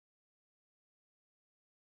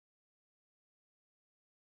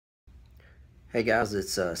Hey guys,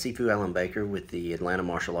 it's Sifu Allen Baker with the Atlanta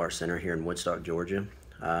Martial Arts Center here in Woodstock, Georgia.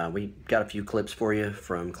 We got a few clips for you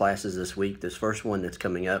from classes this week. This first one that's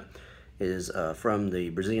coming up is from the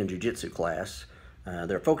Brazilian Jiu-Jitsu class.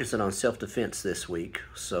 They're focusing on self-defense this week,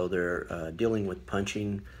 so they're dealing with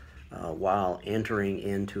punching while entering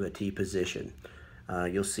into a T position.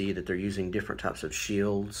 You'll see that they're using different types of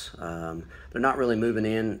shields. They're not really moving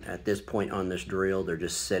in at this point on this drill. They're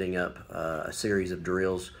just setting up a series of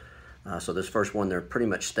drills. So this first one, they're pretty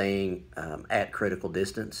much staying at critical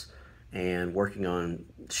distance and working on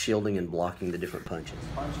shielding and blocking the different punches.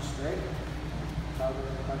 Punch straight, cover,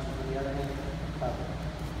 punches with the other hand, cover.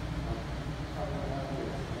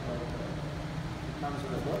 Comes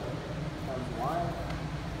with a hook, comes wide,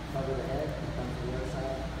 cover the head, comes to the other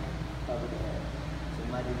side, cover the head. So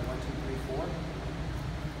you might do 1, 2, 3, 4.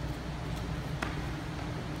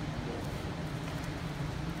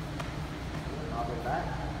 And I'll go back.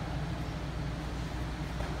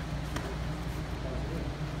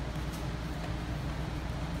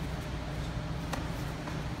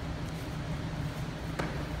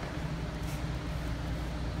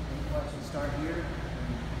 Start here,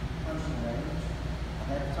 punching range.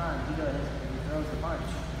 Ahead of time, he throws the punch,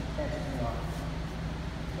 he catches me off.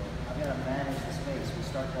 So I've got to manage the space. We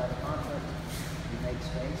start to have a conflict, we make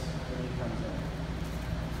space, then he comes in.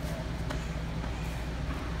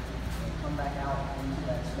 So come back out into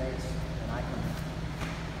that space, and I come in.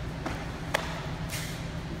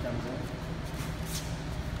 He comes in.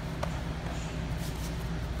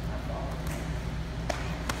 I follow.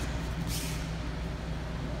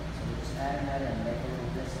 Adding that in, make a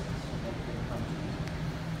little distance, make a good punch.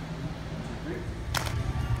 1, 2,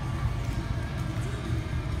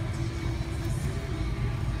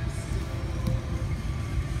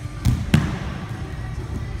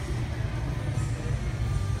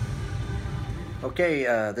 3. Okay,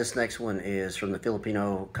 this next one is from the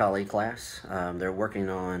Filipino Kali class. They're working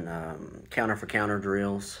on counter for counter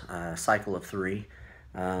drills, cycle of 3.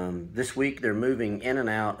 This week they're moving in and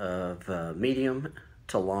out of medium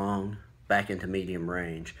to long, back into medium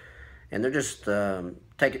range, and they're just they're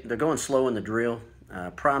going slow in the drill,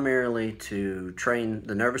 primarily to train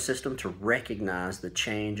the nervous system to recognize the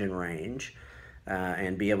change in range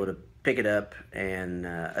and be able to pick it up and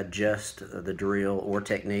adjust the drill or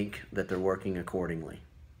technique that they're working accordingly.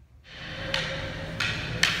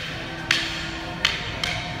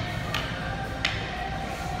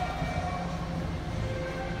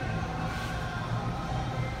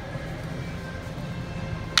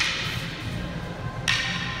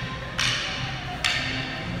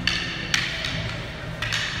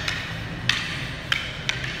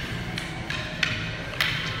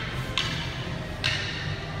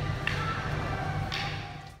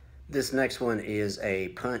 This next one is a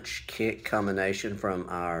punch-kick combination from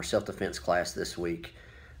our self-defense class this week.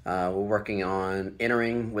 We're working on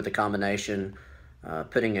entering with a combination,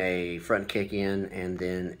 putting a front kick in, and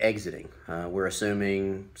then exiting. We're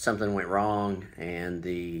assuming something went wrong and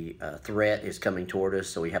the threat is coming toward us,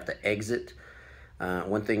 so we have to exit.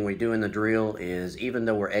 One thing we do in the drill is, even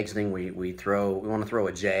though we're exiting, we want to throw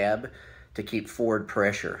a jab to keep forward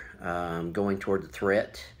pressure going toward the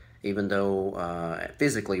threat, even though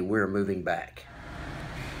physically we're moving back.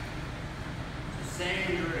 Same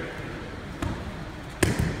drill.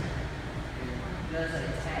 Does a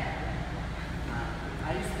tap.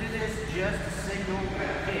 I used to do this just to signal a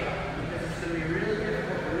kick, because it's going to be really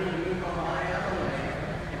difficult for me to move my body out of the way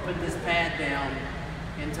and put this pad down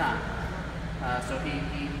in time. So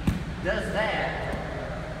he does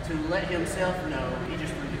that to let himself know he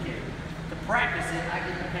just threw the kick. To practice it, I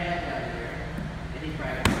get the pad down here, and he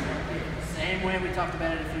practices the kick. Same way we talked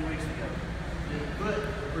about it a few weeks ago. The foot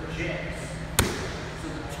projects. So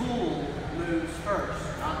the tool moves first,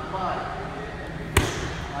 not the body.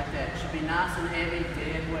 Like that. It should be nice and heavy,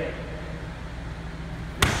 dead weight.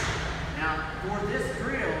 Now, for this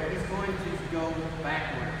drill, he's going to go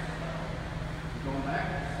backwards. He's going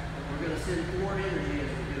backwards. We're going to send forward energy as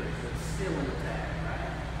we do it, so it's still an attack, right?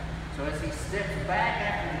 So as he steps back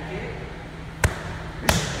after the kick, he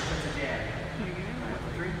puts a jab. 1,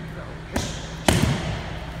 2, 3, go.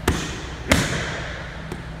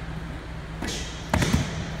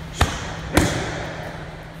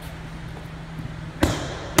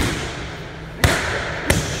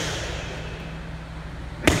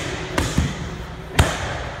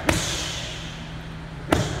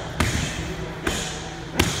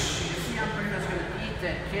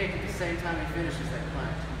 That kick at the same time he finishes that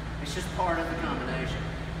punch. It's just part of the combination.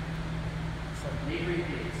 So knee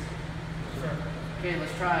repeats. Okay,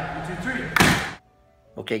 let's try it. 1, 2, 3.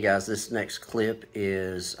 Okay guys, this next clip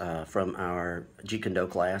is from our Jeet Kune Do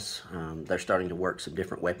class. They're starting to work some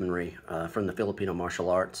different weaponry from the Filipino martial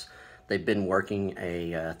arts. They've been working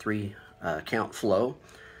a 3 count flow.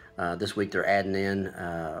 This week they're adding in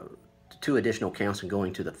 2 additional counts and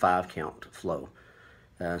going to the 5 count flow.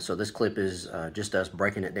 So this clip is just us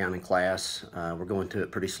breaking it down in class. We're going to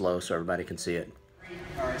it pretty slow so everybody can see it.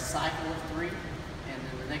 Or a cycle of 3, and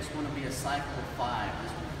then the next one will be a cycle of 5.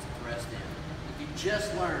 This one puts the thrust in. If you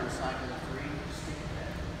just learn cycle of 3, stick with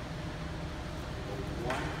that.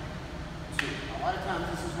 1, 2. A lot of times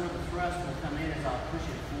this is where the thrust will come in as I'll push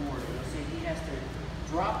it forward. And you'll see he has to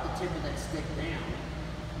drop the tip of that stick down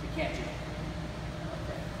to catch it. Like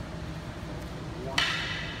that. 1,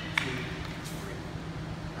 2, 3.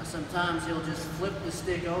 Now sometimes he'll just flip the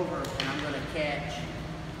stick over and I'm going to catch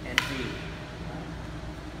and feed.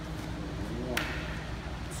 1,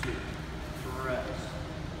 2, thrust.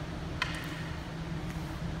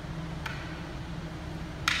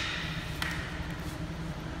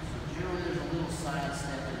 So generally there's a little side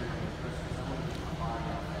step in there on the thrust because I want to get my body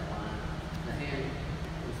off that line. The hand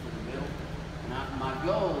goes to the middle. And my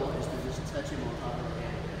goal is to just touch him on top of the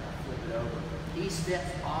head and I flip it over. He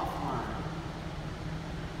steps offline.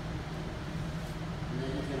 And then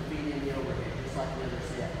he's going to feed in the overhead just like the other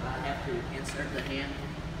step. I have to insert the hand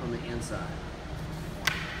on the inside.